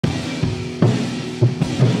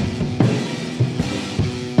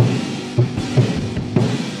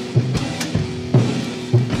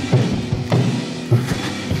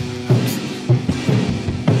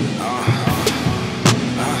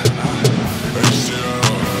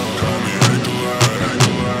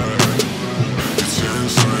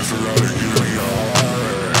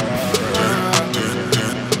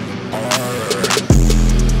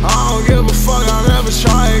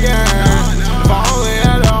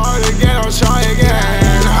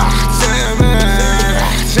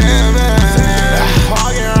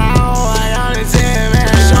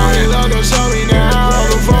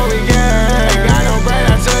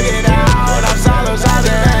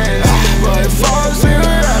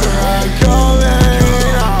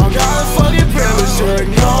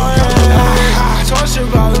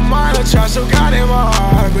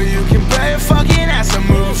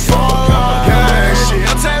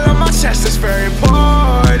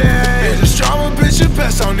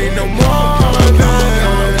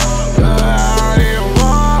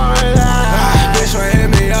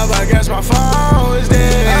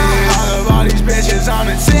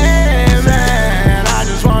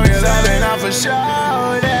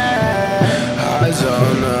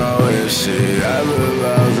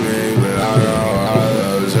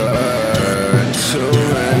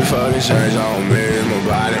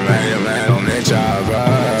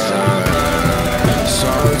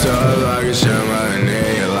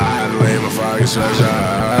sweatshirt.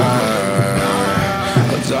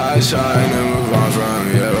 I thought trying to move on from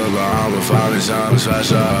you, but I'm gonna find me something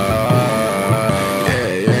special. Yeah,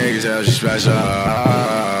 you can tell she's special.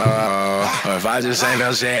 Or if I just ain't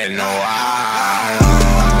no shit, no, I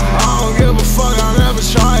don't give a fuck, I'll never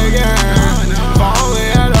try again. If I only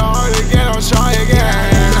had the heart again, I'll try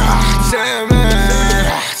again.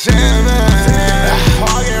 Damn it,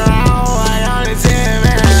 walking around like I'm a 10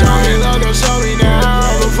 man. Show me love, don't show me now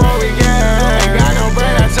before we get. Ain't got no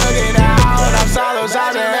brain, I took it out, I'm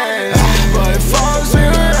Psilocybin. But it follows me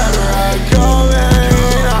wherever I go,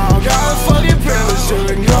 man. I don't got a fucking privilege to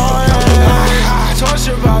ignore it.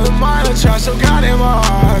 Tortured by the mind, I try so goddamn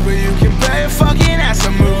hard, but you can play a fucking ass,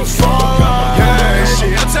 I'm moving forward. Hey,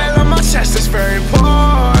 see, I tell her my chest is very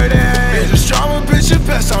important. It's a strong bitch, your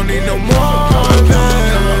best, I don't need no more.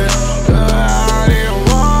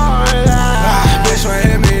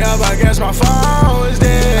 I guess my phone was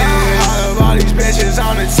dead. All of all these bitches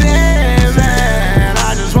on the 10, man.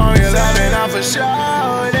 I just want your love and I'm for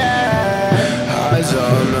sure dead. I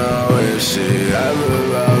don't know if she ever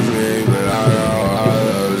loved me, but I know I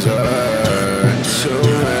love her. Too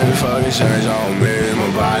many fucking chains on me. My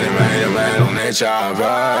body made a metal nature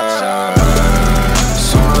burn.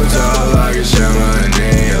 Swung up like a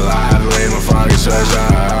chimney, alive with my fucking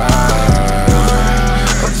sweatshirt.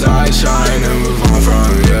 I'm trying to move on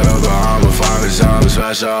from you, but I'ma find me something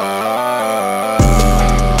special.